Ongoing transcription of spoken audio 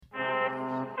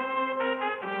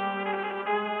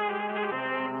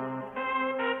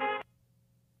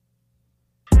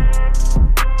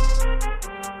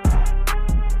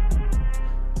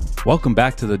Welcome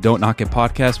back to the Don't Knock It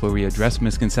podcast, where we address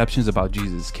misconceptions about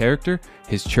Jesus' character,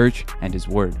 his church, and his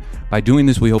word. By doing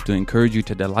this, we hope to encourage you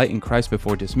to delight in Christ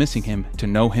before dismissing him, to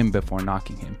know him before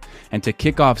knocking him. And to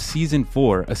kick off season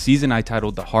 4, a season I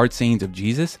titled The Hard Sayings of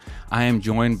Jesus, I am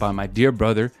joined by my dear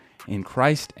brother in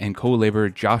Christ and co-laborer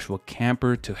Joshua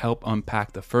Camper to help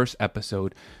unpack the first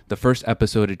episode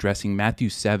addressing Matthew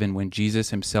 7, when Jesus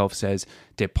himself says,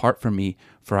 "Depart from me,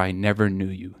 for I never knew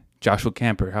you." Joshua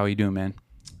Camper, how are you doing, man?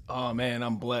 Oh, man,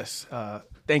 I'm blessed.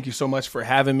 Thank you so much for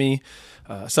having me.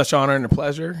 Such honor and a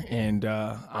pleasure. And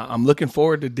I'm looking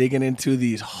forward to digging into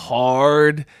these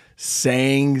hard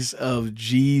sayings of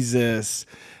Jesus.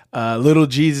 Little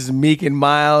Jesus, meek and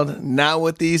mild, not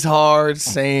with these hard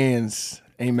sayings.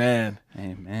 Amen.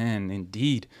 Amen,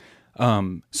 indeed.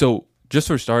 So just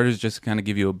for starters, just to kind of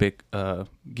give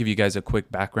you guys a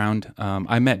quick background.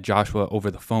 I met Joshua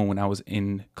over the phone when I was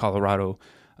in Colorado,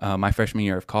 my freshman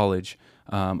year of college.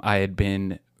 I had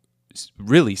been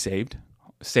really saved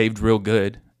real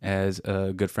good, as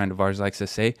a good friend of ours likes to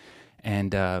say.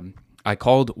 And I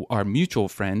called our mutual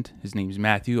friend. His name's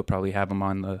Matthew. I'll probably have him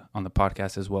on the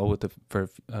podcast as well for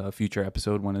a future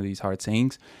episode, one of these hard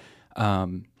sayings.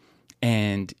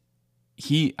 And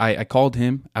I called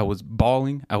him. I was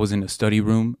bawling. I was in a study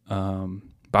room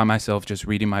by myself, just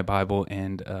reading my Bible.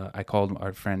 And I called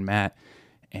our friend Matt,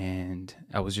 and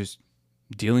I was just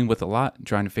dealing with a lot,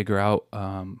 trying to figure out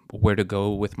where to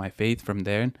go with my faith from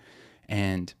there.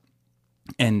 And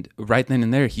right then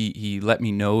and there, he let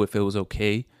me know if it was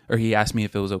okay, or he asked me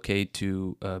if it was okay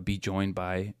to be joined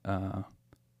by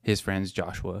his friends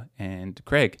Joshua and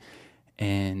Craig.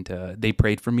 And they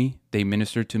prayed for me, they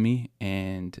ministered to me,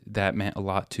 and that meant a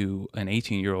lot to an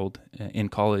 18-year-old in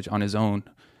college on his own,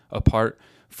 apart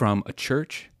from a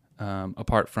church,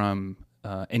 apart from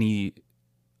any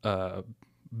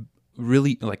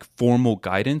really like formal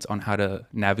guidance on how to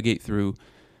navigate through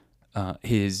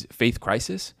his faith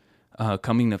crisis,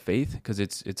 coming to faith, because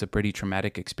it's a pretty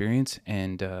traumatic experience,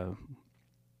 and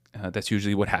that's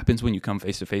usually what happens when you come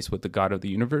face to face with the God of the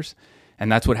universe.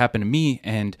 And that's what happened to me.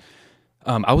 And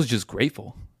I was just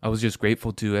grateful. I was just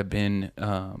grateful to have been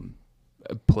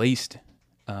placed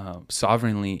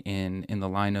sovereignly in the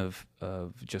line of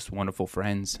just wonderful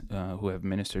friends who have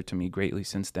ministered to me greatly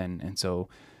since then. And so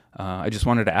I just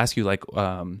wanted to ask you, like,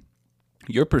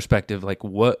 your perspective, like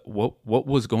what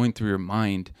was going through your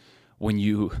mind when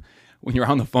you're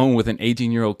on the phone with an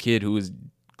 18-year-old kid who is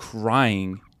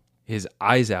crying his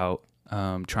eyes out,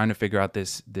 trying to figure out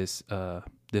this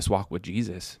walk with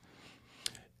Jesus.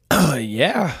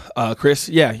 Chris.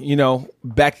 Yeah,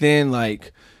 back then,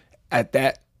 like at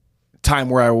that time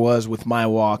where I was with my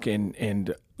walk,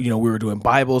 and we were doing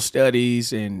Bible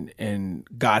studies, and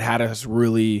God had us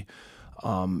really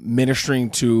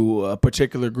ministering to a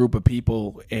particular group of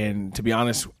people. And to be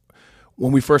honest,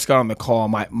 when we first got on the call,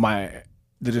 my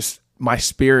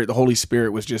spirit, the Holy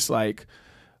Spirit, was just like,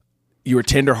 you were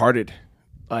tenderhearted,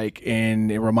 like,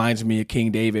 and it reminds me of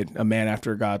King David, a man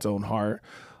after God's own heart.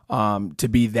 To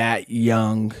be that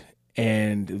young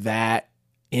and that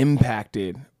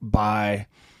impacted by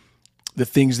the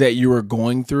things that you were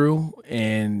going through.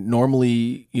 And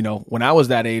normally, when I was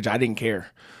that age, I didn't care.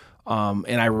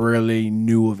 And I rarely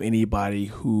knew of anybody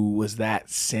who was that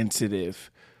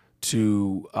sensitive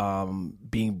to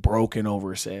being broken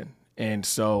over sin. And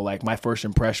so, like, my first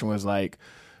impression was like,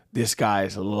 this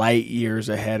guy's light years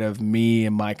ahead of me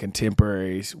and my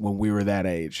contemporaries when we were that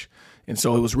age. And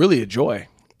so it was really a joy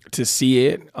to see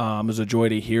it. It was a joy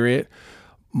to hear it.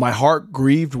 My heart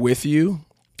grieved with you,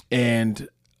 and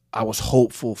I was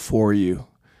hopeful for you,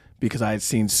 because I had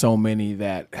seen so many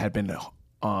that had been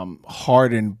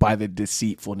hardened by the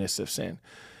deceitfulness of sin,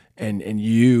 and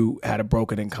you had a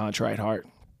broken and contrite heart.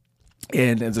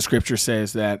 And as the scripture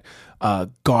says, that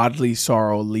godly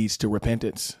sorrow leads to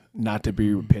repentance, not to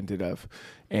be repented of.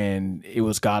 And it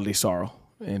was godly sorrow.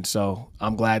 And so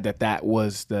I'm glad that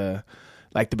was the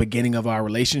beginning of our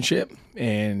relationship,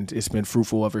 and it's been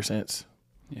fruitful ever since.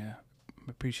 Yeah, I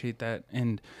appreciate that.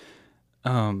 And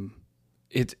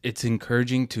it's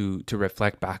encouraging to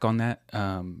reflect back on that.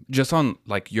 Just on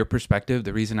like your perspective.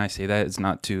 The reason I say that is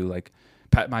not to like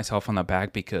pat myself on the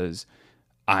back, because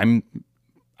I'm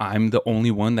the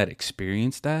only one that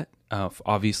experienced that,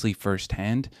 obviously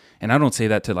firsthand. And I don't say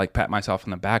that to like pat myself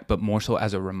on the back, but more so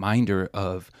as a reminder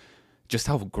of just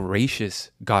how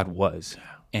gracious God was.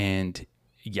 And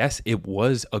yes, it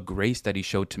was a grace that he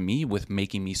showed to me with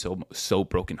making me so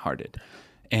brokenhearted.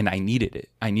 And I needed it.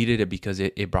 I needed it because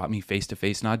it brought me face to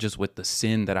face, not just with the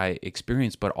sin that I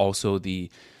experienced, but also the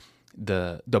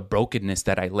the brokenness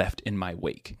that I left in my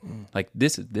wake. Like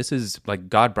this is like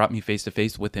God brought me face to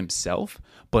face with himself,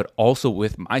 but also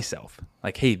with myself.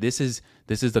 Like, hey, this is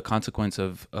the consequence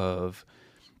of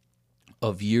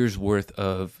years worth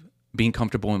of being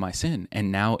comfortable in my sin,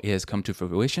 and now it has come to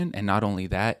fruition. And not only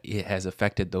that, it has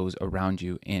affected those around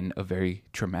you in a very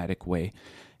traumatic way.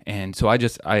 And so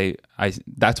I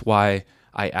that's why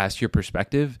I asked your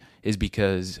perspective, is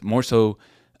because more so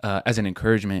as an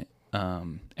encouragement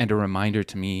and a reminder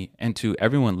to me and to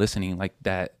everyone listening, like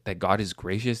that God is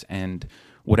gracious, and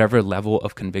whatever level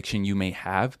of conviction you may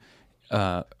have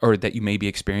or that you may be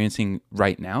experiencing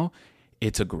right now,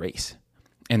 it's a grace.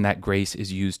 And that grace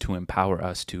is used to empower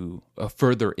us to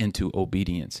further into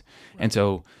obedience. Right. And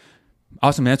so,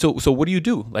 awesome, man. So what do you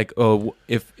do? Like,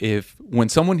 if when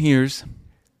someone hears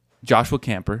Joshua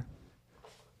Camper,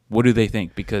 what do they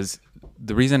think? Because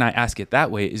the reason I ask it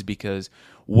that way is because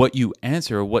what you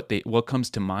answer, what comes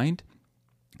to mind,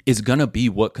 is gonna be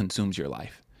what consumes your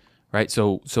life, right?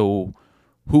 So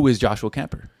who is Joshua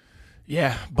Camper?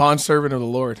 Yeah, bondservant of the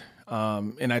Lord.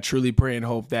 And I truly pray and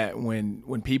hope that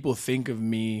when people think of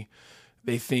me,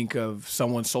 they think of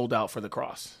someone sold out for the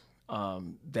cross.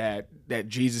 That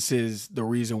Jesus is the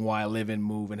reason why I live and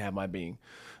move and have my being.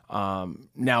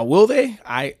 Now, will they?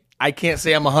 I can't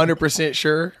say I'm 100%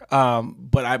 sure,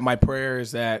 but my prayer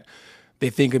is that they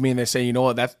think of me and they say, you know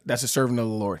what, that's a servant of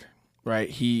the Lord, right?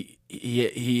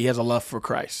 He has a love for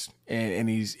Christ, and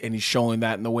he's showing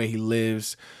that in the way he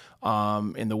lives,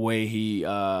 in the way he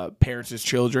parents his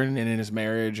children, and in his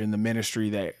marriage and the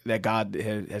ministry that God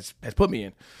has put me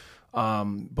in.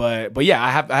 But yeah,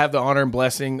 I have the honor and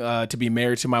blessing to be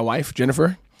married to my wife,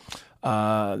 Jennifer.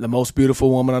 The most beautiful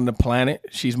woman on the planet.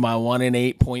 She's my 1 in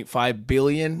 8.5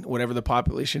 billion, whatever the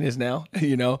population is now,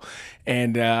 you know.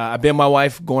 And I've been with my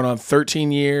wife going on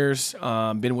 13 years,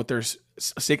 been with her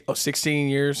 16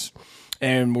 years,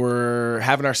 and we're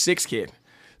having our 6th kid.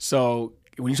 So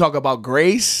when you talk about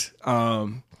grace,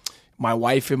 my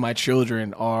wife and my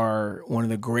children are one of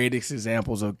the greatest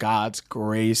examples of God's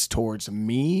grace towards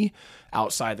me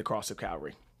outside the cross of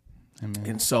Calvary. Amen.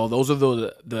 And so those are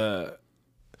the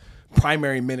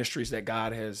primary ministries that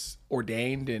God has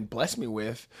ordained and blessed me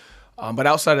with. But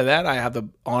outside of that, I have the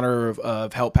honor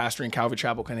of help pastoring Calvary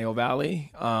Chapel, Conejo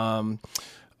Valley,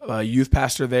 a youth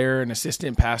pastor there, an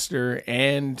assistant pastor,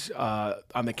 and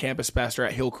I'm the campus pastor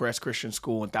at Hillcrest Christian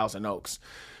School in Thousand Oaks.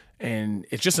 And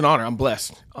it's just an honor. I'm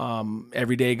blessed.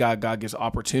 Every day, God gives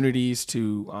opportunities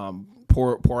to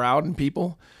pour out in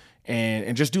people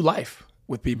and just do life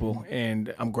with people. Mm-hmm.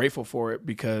 And I'm grateful for it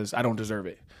because I don't deserve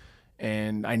it.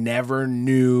 And I never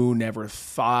knew, never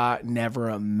thought, never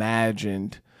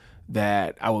imagined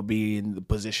that I would be in the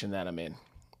position that I'm in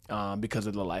because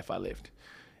of the life I lived.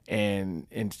 And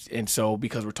so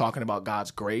because we're talking about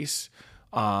God's grace,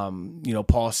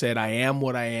 Paul said, I am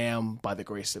what I am by the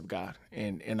grace of God.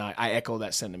 And I echo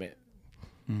that sentiment.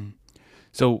 Mm.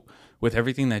 So with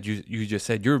everything that you just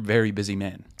said, you're a very busy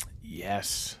man.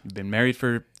 Yes. You've been married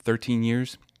for 13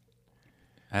 years.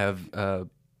 I have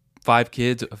 5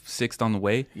 kids, 6th on the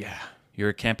way. Yeah. You're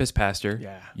a campus pastor.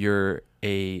 Yeah. You're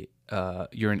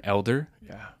an elder.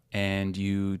 Yeah. And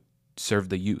you serve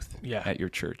the youth at your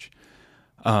church.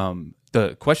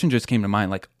 The question just came to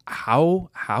mind, like how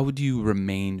do you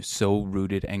remain so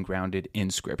rooted and grounded in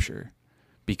Scripture?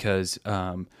 Because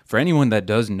for anyone that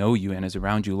does know you and is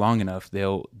around you long enough,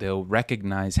 they'll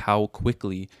recognize how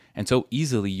quickly and so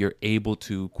easily you're able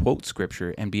to quote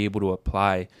Scripture and be able to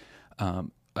apply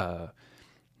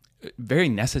very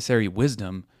necessary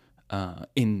wisdom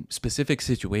in specific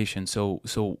situations. So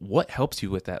what helps you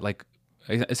with that? Like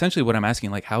essentially what I'm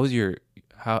asking, like how do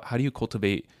you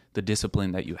cultivate the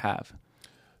discipline that you have?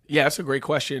 Yeah, that's a great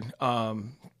question.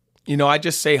 I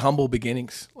just say humble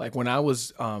beginnings. Like when I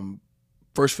was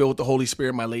first filled with the Holy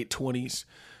Spirit in my late 20s,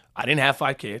 I didn't have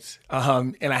 5 kids,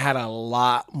 and I had a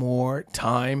lot more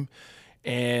time.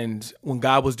 And when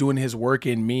God was doing his work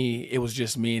in me, it was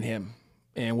just me and him.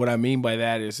 And what I mean by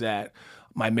that is that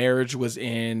my marriage was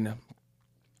the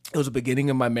beginning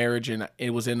of my marriage, and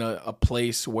it was in a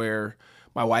place where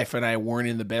my wife and I weren't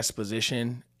in the best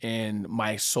position, and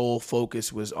my sole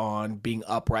focus was on being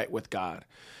upright with God.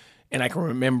 And I can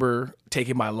remember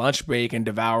taking my lunch break and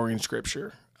devouring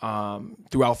Scripture,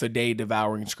 throughout the day,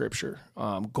 devouring Scripture,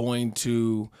 going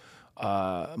to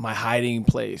my hiding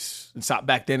place.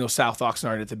 Back then it was South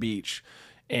Oxnard at the beach.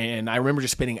 And I remember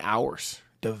just spending hours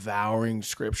devouring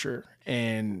Scripture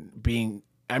and being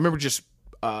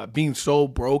so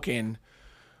broken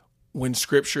when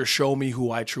Scripture showed me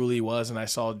who I truly was, and I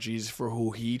saw Jesus for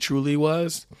who he truly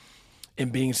was,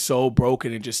 and being so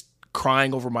broken and just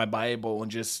crying over my Bible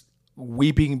and just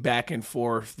weeping back and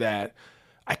forth that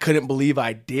I couldn't believe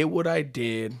I did what I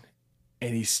did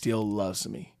and he still loves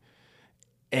me.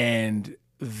 And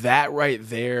that right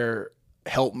there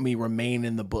helped me remain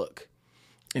in the book.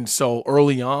 And so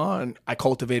early on, I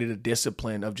cultivated a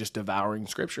discipline of just devouring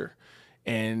scripture.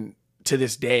 And to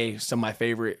this day, some of my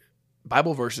favorite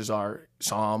Bible verses are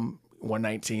Psalm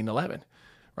 119:11,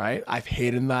 right? I've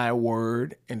hidden thy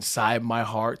word inside my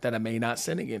heart that I may not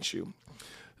sin against you.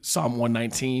 Psalm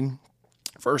 119,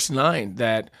 verse 9,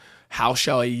 that how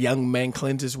shall a young man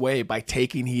cleanse his way? By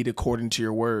taking heed according to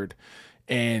your word.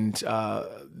 And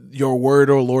your word,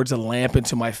 O Lord, is a lamp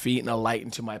unto my feet and a light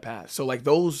into my path. So like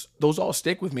those all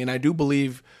stick with me. And I do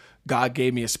believe God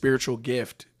gave me a spiritual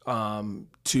gift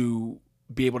to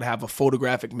be able to have a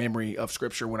photographic memory of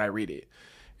scripture when I read it.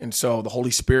 And so the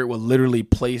Holy Spirit will literally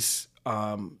place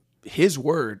his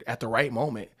word at the right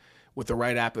moment with the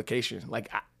right application. Like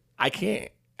I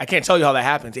can't tell you how that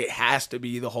happens. It has to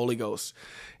be the Holy Ghost.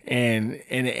 And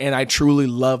I truly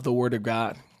love the word of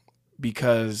God,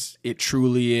 because it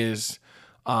truly is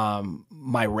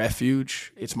my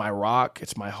refuge. It's my rock.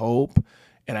 It's my hope.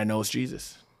 And I know it's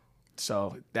Jesus.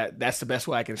 So that's the best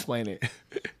way I can explain it.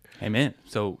 Amen.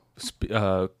 So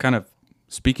kind of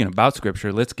speaking about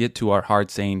scripture, let's get to our hard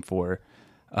saying for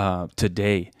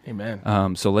today.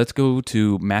 Amen. So let's go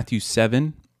to Matthew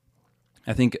 7.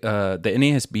 I think the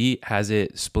NASB has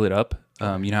it split up.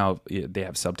 You know how they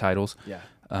have subtitles? Yeah.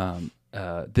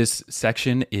 This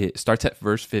section, it starts at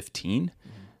verse 15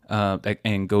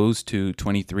 and goes to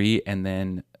 23, and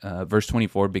then verse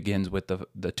 24 begins with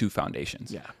the two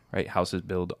foundations. Yeah. Right? House is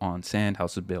built on sand,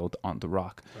 house is built on the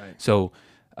rock. Right. So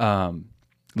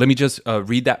let me just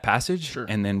read that passage, Sure.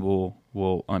 and then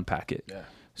we'll unpack it. Yeah.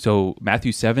 So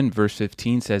Matthew 7, verse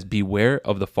 15 says, "Beware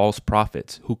of the false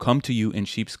prophets who come to you in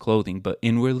sheep's clothing, but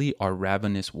inwardly are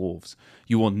ravenous wolves.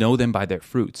 You will know them by their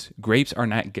fruits. Grapes are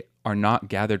not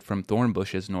gathered from thorn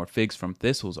bushes, nor figs from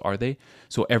thistles, are they?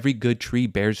 So every good tree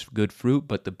bears good fruit,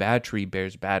 but the bad tree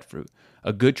bears bad fruit.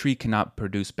 A good tree cannot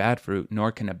produce bad fruit,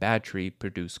 nor can a bad tree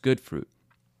produce good fruit.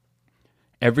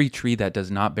 Every tree that does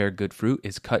not bear good fruit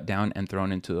is cut down and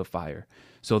thrown into the fire.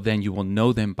 So then you will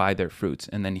know them by their fruits."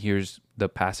 And then here's the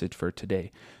passage for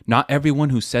today. "Not everyone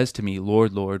who says to me,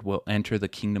 'Lord, Lord,' will enter the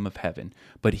kingdom of heaven,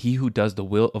 but he who does the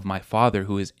will of my Father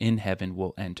who is in heaven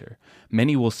will enter.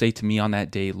 Many will say to me on that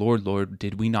day, 'Lord, Lord,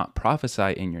 did we not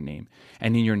prophesy in your name?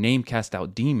 And in your name cast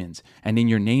out demons? And in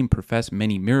your name profess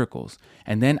many miracles?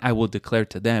 And then I will declare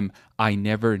to them, I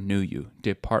never knew you.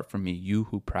 Depart from me, you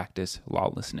who practice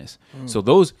lawlessness.'" So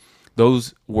those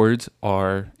words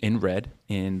are in red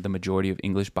in the majority of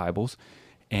English Bibles,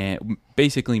 and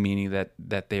basically meaning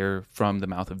that they're from the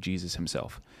mouth of Jesus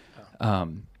himself.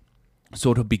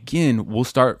 So to begin, we'll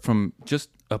start from just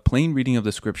a plain reading of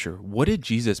the scripture. What did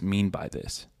Jesus mean by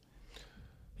this?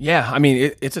 Yeah, I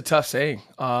mean, it's a tough saying.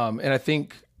 And I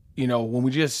think, when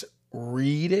we just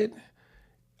read it,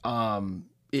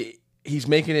 he's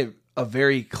making it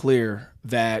very clear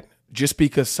that just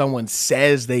because someone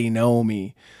says they know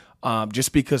me,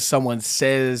 just because someone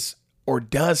says or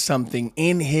does something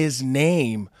in his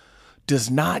name does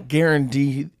not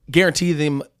guarantee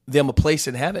them a place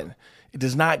in heaven. It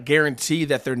does not guarantee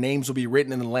that their names will be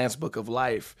written in the Lamb's Book of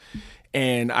Life.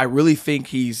 And I really think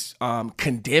he's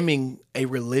condemning a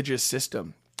religious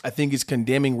system. I think he's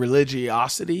condemning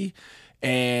religiosity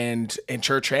and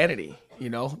churchianity.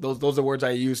 Those are words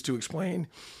I use to explain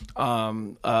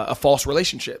a false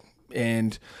relationship.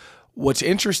 And what's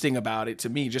interesting about it to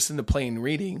me, just in the plain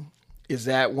reading, is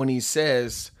that when he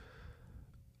says,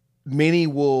 "Many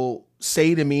will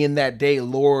say to me in that day,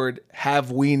 'Lord,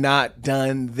 have we not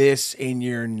done this in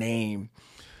your name?'"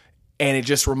 And it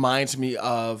just reminds me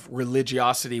of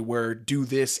religiosity, where do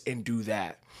this and do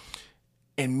that.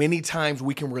 And many times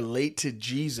we can relate to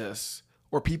Jesus,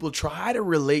 or people try to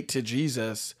relate to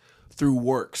Jesus through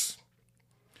works.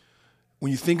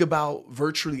 When you think about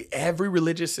virtually every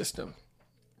religious system,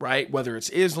 right? Whether it's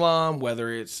Islam,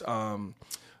 whether it's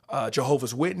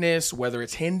Jehovah's Witness, whether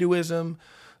it's Hinduism,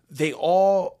 they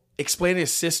all explain a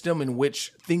system in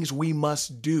which things we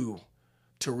must do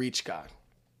to reach God.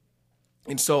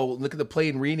 And so look at the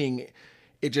plain reading,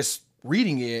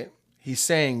 he's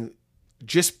saying,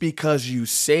 just because you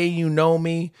say you know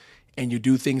me and you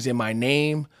do things in my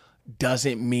name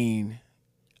doesn't mean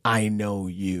I know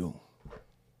you.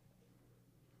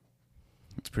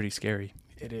 It's pretty scary.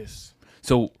 It is.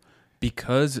 So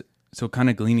kind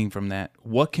of gleaning from that,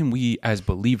 what can we as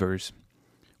believers,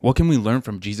 what can we learn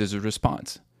from Jesus'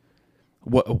 response?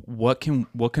 What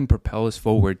can propel us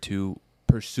forward to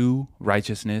pursue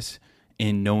righteousness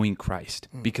in knowing Christ?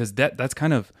 Because that's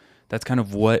kind of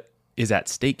what is at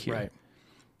stake here. Right.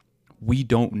 we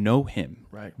don't know him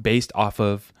Right. based off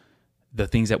of the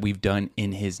things that we've done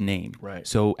in his name. Right.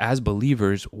 So as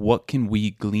believers, what can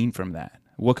we glean from that?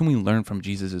 What can we learn from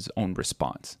Jesus' own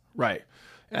response? Right.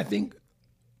 And I think,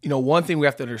 one thing we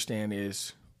have to understand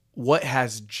is, what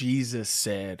has Jesus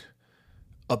said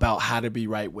about how to be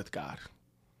right with God?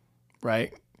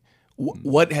 Right?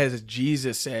 What has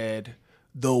Jesus said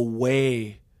the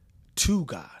way to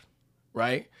God?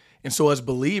 Right? And so as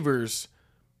believers,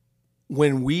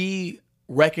 when we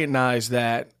recognize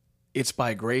that it's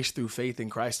by grace through faith in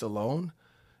Christ alone,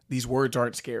 these words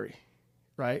aren't scary,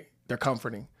 right? They're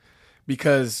comforting.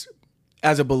 Because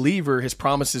as a believer, his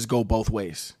promises go both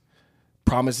ways.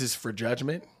 Promises for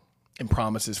judgment and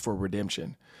promises for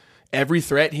redemption. Every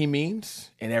threat he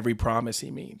means and every promise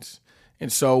he means.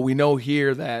 And so we know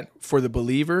here that for the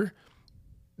believer,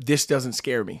 this doesn't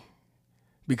scare me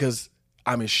because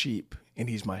I'm his sheep and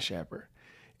he's my shepherd.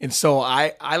 And so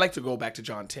I like to go back to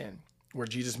John 10, where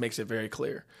Jesus makes it very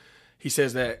clear. He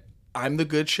says that I'm the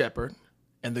good shepherd,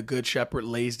 and the good shepherd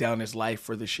lays down his life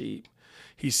for the sheep.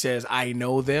 He says, I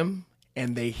know them,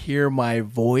 and they hear my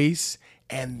voice,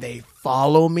 and they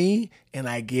follow me, and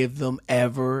I give them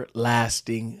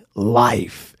everlasting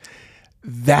life.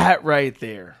 That right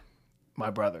there, my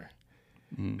brother,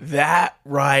 that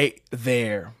right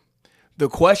there. The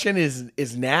question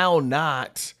is now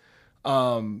not,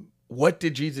 what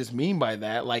did Jesus mean by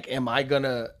that? Like, am I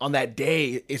on that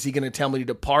day, is he going to tell me to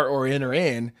depart or enter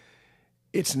in?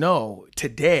 It's no.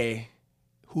 Today,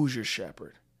 who's your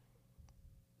shepherd?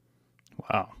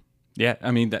 Wow. Yeah,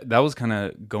 I mean, that was kind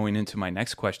of going into my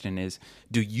next question is,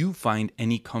 do you find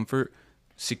any comfort,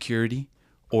 security,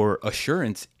 or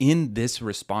assurance in this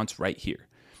response right here?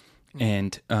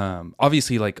 And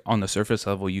obviously, like on the surface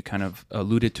level, you kind of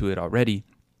alluded to it already.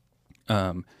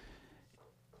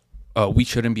 We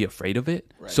shouldn't be afraid of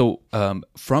it. Right. So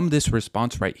from this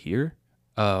response right here,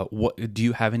 what do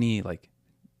you have any, like,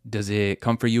 does it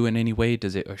comfort you in any way?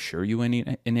 Does it assure you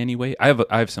in any way? I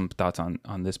have some thoughts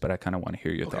on this, but I kind of want to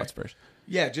hear your thoughts first.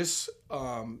 Yeah, just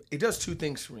it does two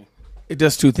things for me. It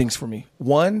does two things for me.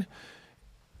 One,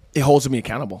 it holds me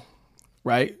accountable,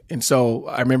 right? And so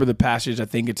I remember the passage, I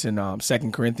think it's in 2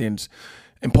 Corinthians,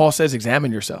 and Paul says,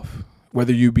 examine yourself,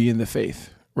 whether you be in the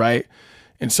faith, right?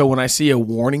 And so when I see a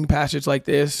warning passage like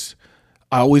this,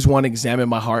 I always want to examine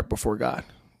my heart before God,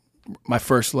 my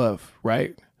first love,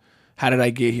 right? How did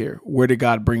I get here? Where did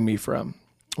God bring me from?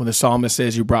 When the psalmist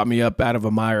says, you brought me up out of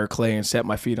a mire of clay and set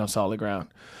my feet on solid ground.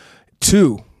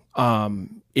 Two,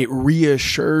 it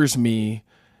reassures me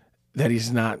that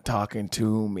he's not talking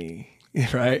to me,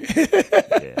 right?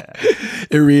 Yeah.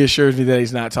 It reassures me that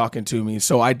he's not talking to me.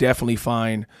 So I definitely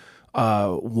find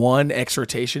one,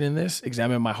 exhortation in this,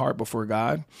 examine my heart before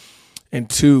God. And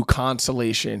two,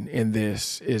 consolation in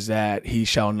this is that he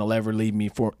shall never leave me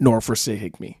nor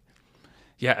forsake me.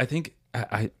 Yeah, I think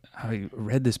I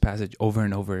read this passage over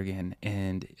and over again,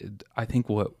 and I think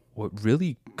what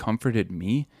really comforted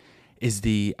me is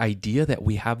the idea that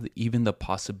we have even the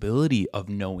possibility of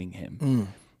knowing him.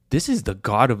 This is the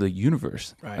God of the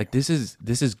universe. Right. Like this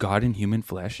is God in human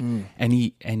flesh.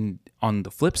 And on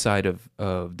the flip side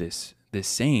of this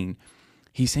saying,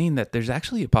 he's saying that there's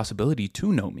actually a possibility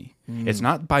to know me. It's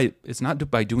not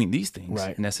by doing these things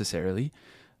necessarily,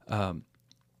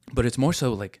 but it's more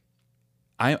so like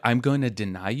I'm going to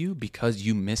deny you because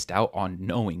you missed out on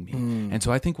knowing me. And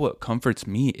so I think what comforts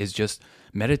me is just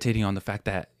meditating on the fact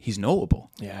that he's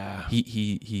knowable. Yeah.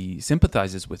 He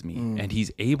sympathizes with me and he's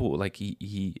able, like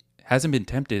he hasn't been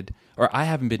tempted, or I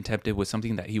haven't been tempted with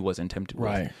something that he wasn't tempted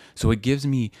with. So it gives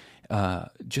me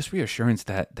just reassurance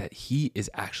that he is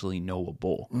actually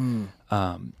knowable.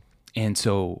 And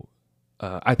so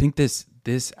I think this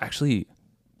actually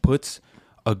puts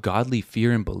a godly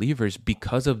fear in believers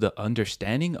because of the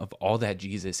understanding of all that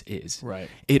Jesus is. Right.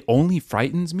 It only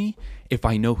frightens me if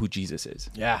I know who Jesus is.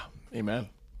 Yeah. Amen.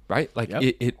 Right? Like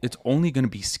it's only going to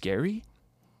be scary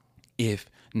if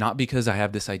not because I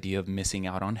have this idea of missing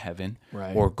out on heaven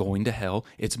or going to hell.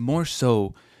 It's more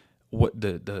so what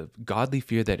the godly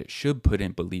fear that it should put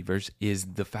in believers is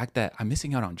the fact that I'm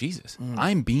missing out on Jesus.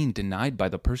 I'm being denied by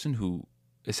the person who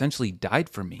essentially died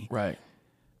for me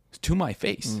to my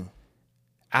face.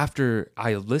 After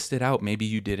I listed out, maybe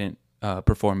you didn't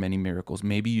perform many miracles.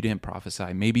 Maybe you didn't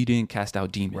prophesy. Maybe you didn't cast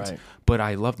out demons. But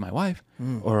I loved my wife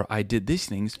or I did these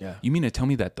things. Yeah. You mean to tell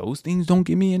me that those things don't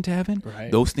get me into heaven?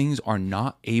 Those things are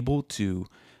not able to,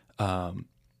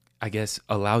 I guess,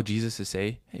 allow Jesus to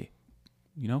say, hey,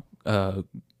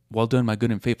 well done, my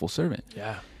good and faithful servant.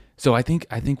 Yeah. So I think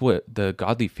what the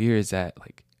godly fear is that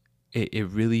like it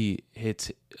really hits.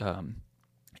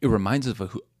 It reminds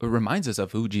us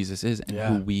of who Jesus is and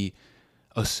who we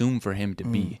assume for him to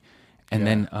be. And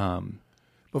then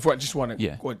before I just want to,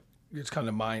 Yeah. what it's kind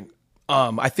of mind.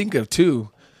 I think of too,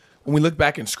 when we look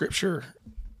back in scripture,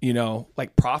 you know,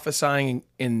 like prophesying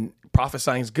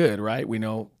is good, right? We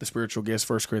know the spiritual gifts,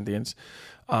 1 Corinthians,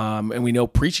 and we know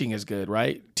preaching is good,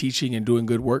 right? Teaching and doing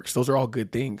good works, those are all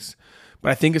good things.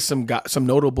 But I think of some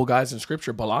notable guys in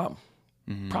scripture. Balaam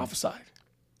prophesied,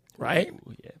 right?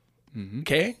 Yeah.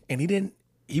 Okay, and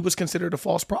he was considered a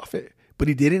false prophet, but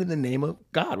he did it in the name of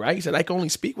God, right? He said, I can only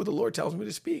speak what the Lord tells me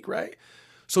to speak, right?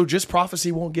 So just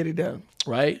prophecy won't get it done,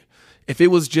 right? If it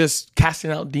was just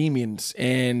casting out demons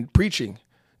and preaching,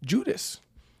 Judas,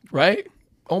 right?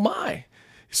 Oh my.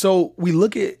 So we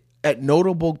look at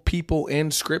notable people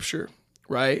in scripture,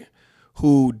 right?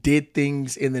 Who did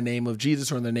things in the name of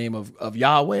Jesus or in the name of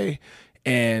Yahweh,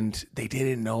 and they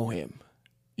didn't know him,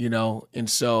 you know? And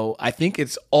so I think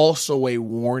it's also a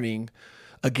warning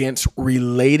against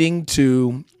relating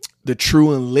to the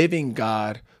true and living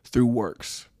God through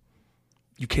works.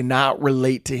 You cannot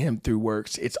relate to him through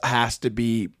works. It has to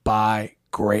be by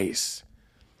grace.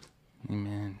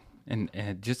 Amen. And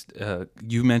just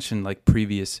you mentioned like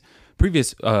previous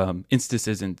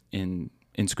instances in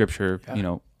scripture, you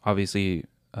know, obviously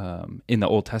in the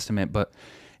Old Testament, but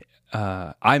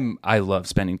I love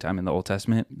spending time in the Old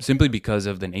Testament simply because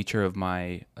of the nature of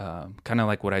my kind of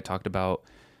like what I talked about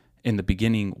in the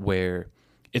beginning, where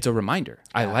it's a reminder.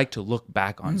 I like to look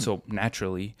back on. So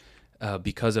naturally,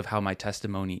 because of how my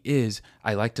testimony is,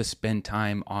 I like to spend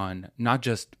time on not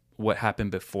just what happened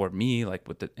before me, like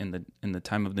with in the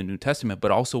time of the New Testament,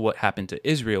 but also what happened to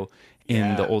Israel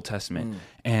in the Old Testament.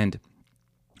 And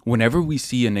whenever we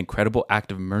see an incredible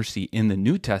act of mercy in the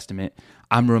New Testament,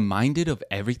 I'm reminded of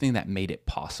everything that made it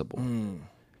possible.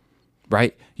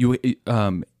 Right? You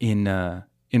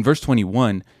in verse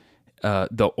 21,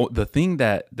 the thing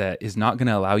that is not going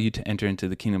to allow you to enter into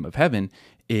the kingdom of heaven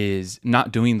is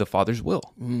not doing the Father's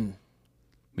will.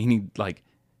 Meaning like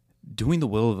doing the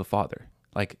will of the Father.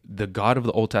 Like the God of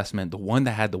the Old Testament, the one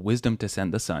that had the wisdom to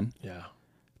send the Son,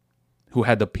 who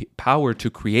had the power to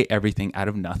create everything out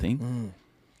of nothing,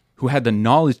 who had the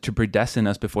knowledge to predestine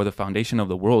us before the foundation of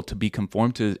the world to be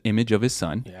conformed to the image of his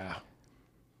Son.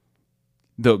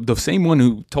 The same one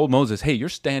who told Moses, hey, you're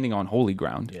standing on holy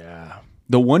ground.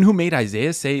 The one who made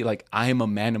Isaiah say, like, I am a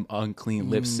man of unclean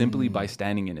lips simply by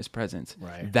standing in his presence.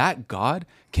 That God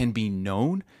can be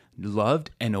known,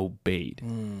 loved, and obeyed.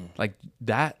 Like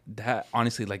that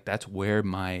honestly, like that's where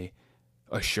my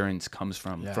assurance comes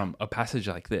from a passage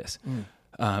like this.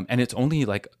 And it's only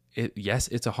like, yes,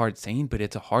 it's a hard saying, but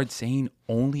it's a hard saying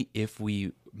only if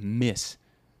we miss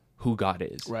who God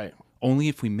is. Only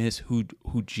if we miss who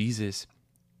Jesus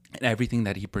and everything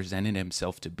that he presented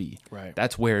himself to be.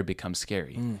 That's where it becomes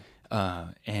scary.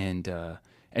 And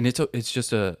it's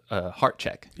just a heart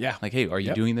check. Like, hey, are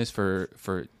you doing this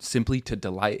for simply to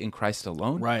delight in Christ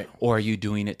alone? Or are you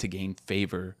doing it to gain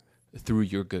favor through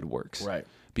your good works?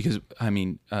 Because I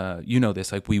mean, you know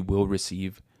this, like we will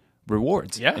receive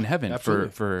rewards in heaven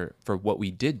for what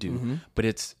we did do, but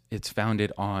it's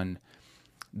founded on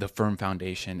the firm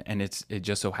foundation, and it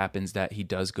just so happens that he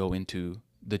does go into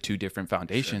the two different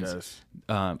foundations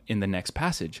in the next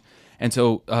passage. And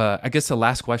so I guess the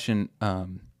last question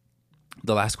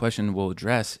we'll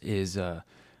address is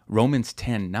Romans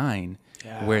 10:9,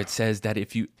 where it says that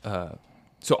if you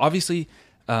so obviously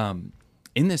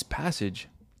in this passage,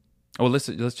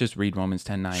 let's just read Romans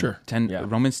 10:9.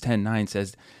 Romans 10:9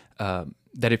 says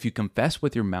that if you confess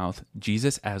with your mouth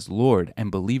Jesus as Lord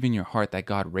and believe in your heart that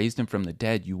God raised him from the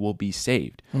dead, you will be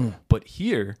saved. But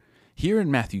here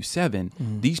in Matthew 7,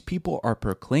 these people are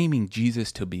proclaiming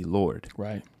Jesus to be Lord.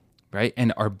 Right?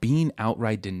 And are being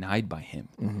outright denied by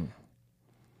him.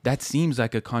 That seems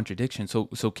like a contradiction. So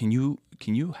can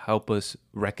you help us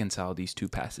reconcile these two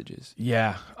passages?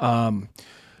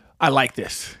 I like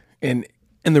this. And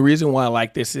the reason why I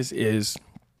like this is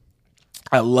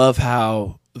I love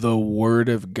how the Word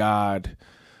of God,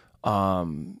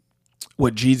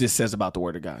 what Jesus says about the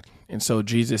Word of God. And so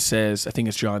Jesus says, I think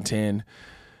it's John 10,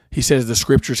 he says the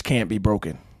scriptures can't be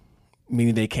broken,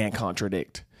 meaning they can't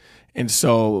contradict. And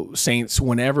so saints,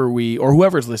 whenever or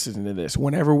whoever's listening to this,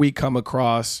 whenever we come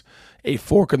across a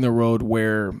fork in the road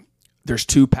where there's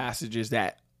two passages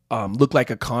that look like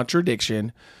a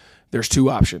contradiction, there's two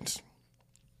options.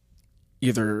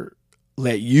 Either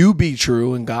let you be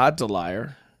true and God's a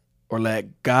liar, or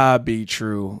let God be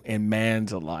true and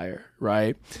man's a liar,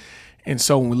 right? And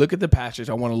so when we look at the passage,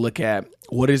 I want to look at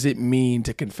what does it mean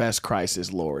to confess Christ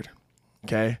as Lord,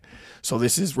 okay? So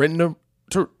this is written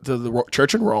to the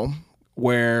church in Rome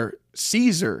where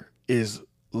Caesar is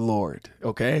Lord,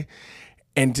 okay?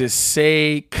 And to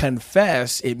say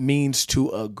confess, it means to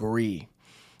agree.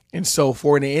 And so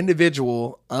for an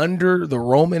individual under the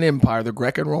Roman Empire, the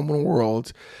Greco-Roman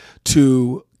world,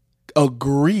 to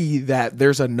agree that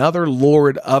there's another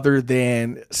Lord other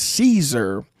than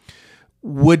Caesar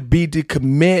would be to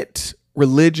commit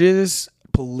religious,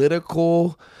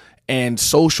 political, and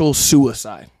social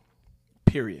suicide,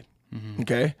 period.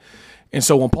 Okay? And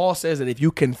so when Paul says that if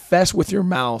you confess with your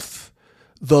mouth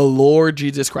the Lord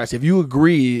Jesus Christ, if you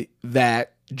agree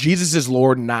that Jesus is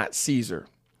Lord, not Caesar,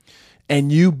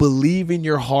 and you believe in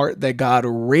your heart that God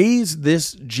raised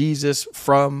this Jesus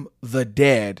from the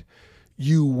dead,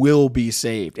 you will be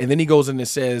saved. And then he goes in and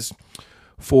says,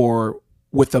 for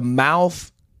with the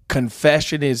mouth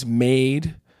confession is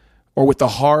made, or with the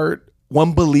heart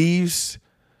one believes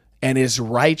and is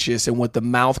righteous, and with the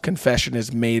mouth confession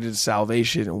is made in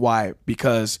salvation. Why?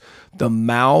 Because the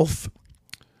mouth,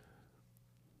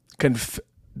 I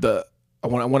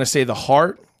want to say the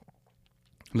heart.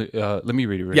 Let me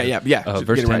read it. Yeah.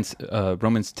 Verse 10,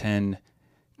 Romans 10,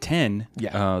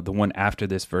 the one after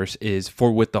this verse is,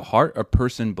 for with the heart a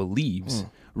person believes,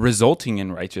 resulting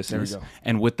in righteousness,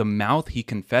 and with the mouth he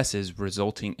confesses,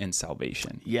 resulting in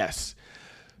salvation. Yes.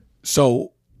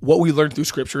 So what we learned through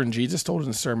scripture, and Jesus told us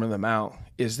in the Sermon on the Mount,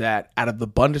 is that out of the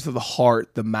abundance of the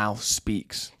heart, the mouth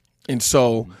speaks. And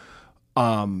so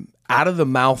out of the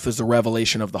mouth is the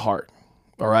revelation of the heart.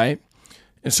 All right.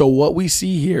 And so what we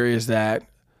see here is that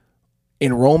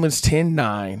in Romans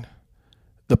 10:9,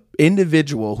 the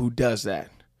individual who does that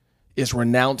is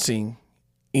renouncing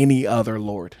any other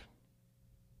Lord,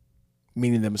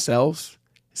 meaning themselves,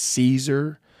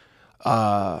 Caesar,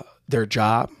 their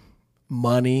job,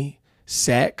 money,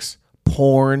 sex,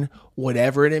 porn,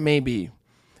 whatever it may be.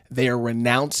 They are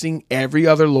renouncing every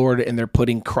other Lord and they're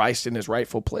putting Christ in his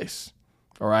rightful place.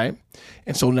 All right.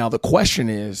 And so now the question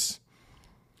is,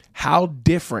 how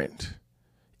different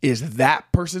is that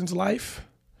person's life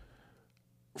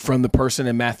from the person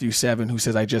in Matthew 7 who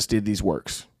says, I just did these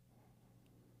works?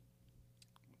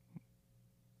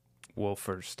 Well,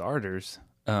 for starters,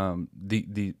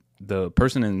 the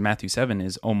person in Matthew 7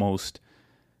 is almost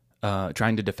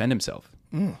trying to defend himself,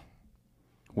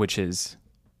 which is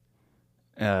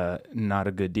not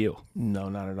a good deal. No,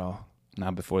 not at all.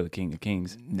 Not before the King of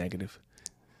Kings. Negative.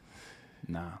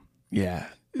 Nah. Yeah.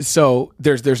 So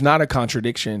there's not a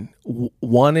contradiction.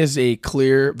 One is a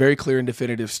very clear and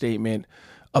definitive statement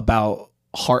about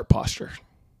heart posture,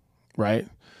 right?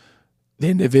 The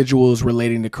individual is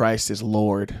relating to Christ as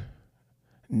Lord,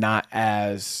 not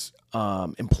as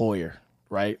employer,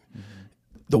 right?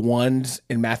 The ones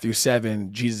in Matthew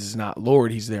 7, Jesus is not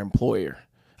Lord, he's their employer.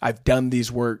 I've done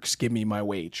these works, give me my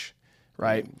wage,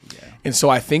 right? Yeah. And so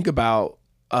I think about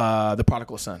the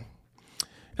prodigal son.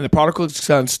 And the prodigal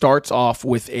son starts off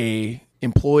with a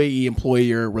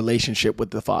employee-employer relationship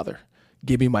with the father.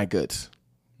 Give me my goods,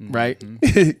 right?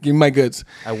 Give me my goods.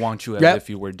 I want you as if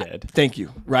you were dead. Thank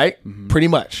you, right? Pretty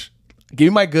much.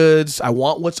 Give me my goods. I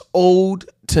want what's owed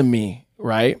to me,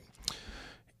 right?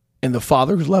 And the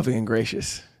father, who's loving and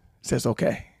gracious, says,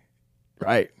 okay,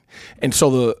 right? And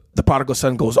so the prodigal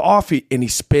son goes off and he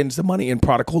spends the money in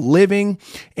prodigal living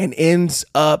and ends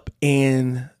up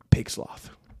in pig sloth.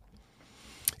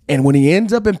 And when he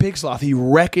ends up in pig sloth, he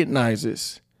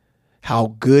recognizes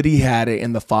how good he had it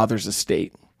in the father's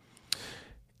estate.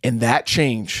 And that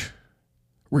change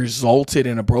resulted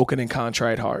in a broken and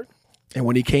contrite heart. And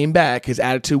when he came back, his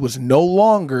attitude was no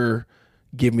longer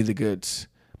give me the goods,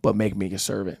 but make me a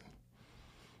servant.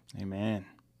 Amen.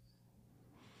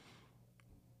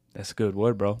 That's a good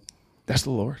word, bro. That's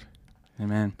the Lord.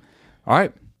 Amen. All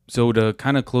right. So to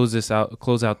kind of close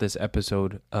out this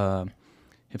episode,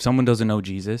 if someone doesn't know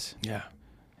Jesus,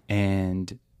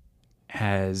 and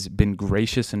has been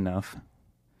gracious enough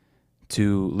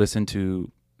to listen to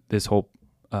this whole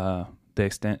the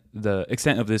extent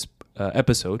of this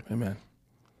episode, amen.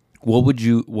 What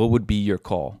would be your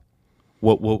call?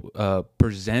 What will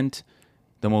present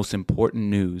the most important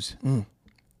news,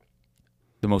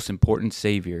 the most important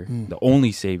Savior, the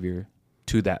only Savior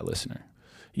to that listener?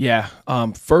 Yeah.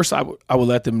 First, I would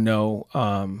let them know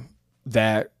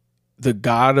that the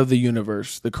God of the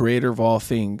universe, the creator of all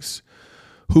things,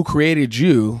 who created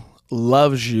you,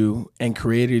 loves you and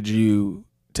created you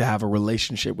to have a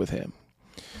relationship with him.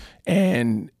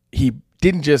 And he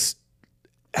didn't just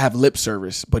have lip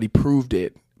service, but he proved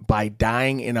it by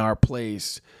dying in our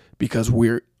place because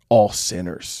we're all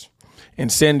sinners.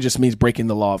 And sin just means breaking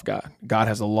the law of God. God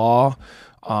has a law,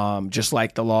 just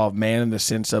like the law of man, in the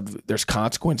sense of there's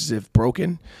consequences if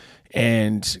broken.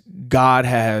 And God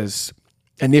has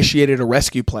initiated a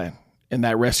rescue plan. And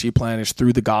that rescue plan is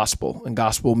through the gospel. And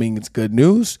gospel means good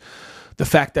news. The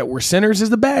fact that we're sinners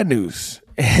is the bad news.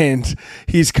 And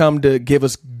he's come to give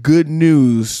us good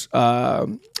news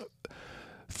for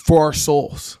our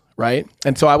souls, right?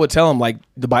 And so I would tell him, like,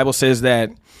 the Bible says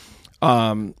that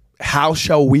how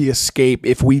shall we escape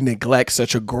if we neglect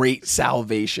such a great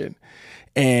salvation?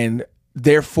 And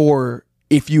therefore,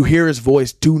 if you hear his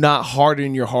voice, do not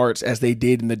harden your hearts as they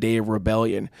did in the day of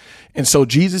rebellion. And so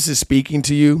Jesus is speaking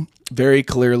to you very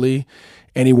clearly,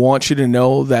 and he wants you to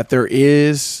know that there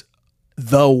is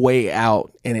the way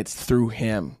out, and it's through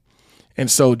him.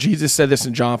 And so Jesus said this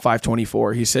in John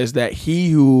 5:24. He says that he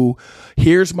who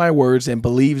hears my words and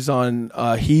believes on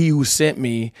he who sent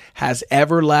me has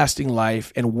everlasting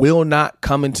life and will not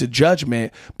come into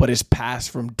judgment, but is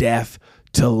passed from death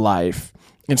to life.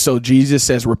 And so Jesus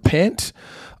says, repent.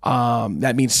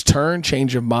 That means turn,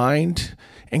 change of mind,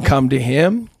 and come to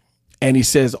him. And he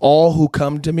says, all who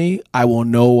come to me, I will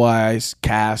no wise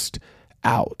cast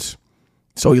out.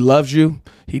 So he loves you.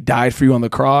 He died for you on the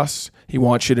cross. He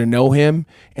wants you to know him,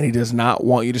 and he does not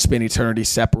want you to spend eternity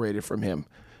separated from him.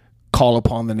 Call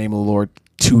upon the name of the Lord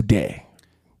today.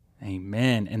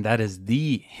 Amen. And that is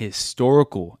the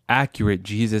historical, accurate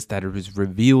Jesus that is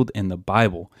revealed in the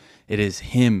Bible. It is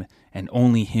him and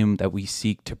only him that we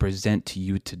seek to present to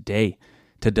you today,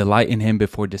 to delight in him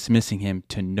before dismissing him,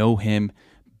 to know him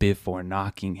before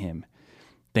knocking him.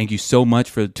 Thank you so much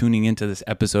for tuning into this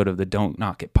episode of the Don't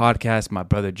Knock It podcast. My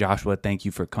brother Joshua, thank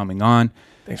you for coming on.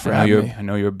 Thanks for having me. I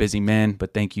know you're a busy man,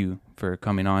 but thank you for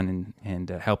coming on and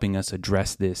helping us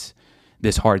address this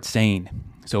hard saying.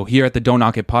 So here at the Don't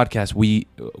Knock It podcast, we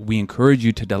encourage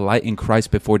you to delight in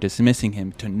Christ before dismissing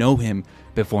him, to know him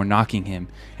before knocking him.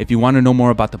 If you want to know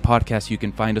more about the podcast, you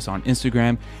can find us on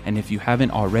Instagram. And if you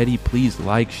haven't already, please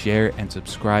like, share, and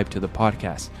subscribe to the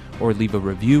podcast, or leave a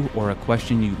review or a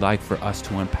question you'd like for us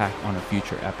to unpack on a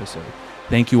future episode.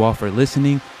 Thank you all for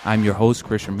listening. I'm your host,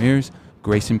 Chris Ramirez.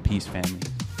 Grace and peace, family.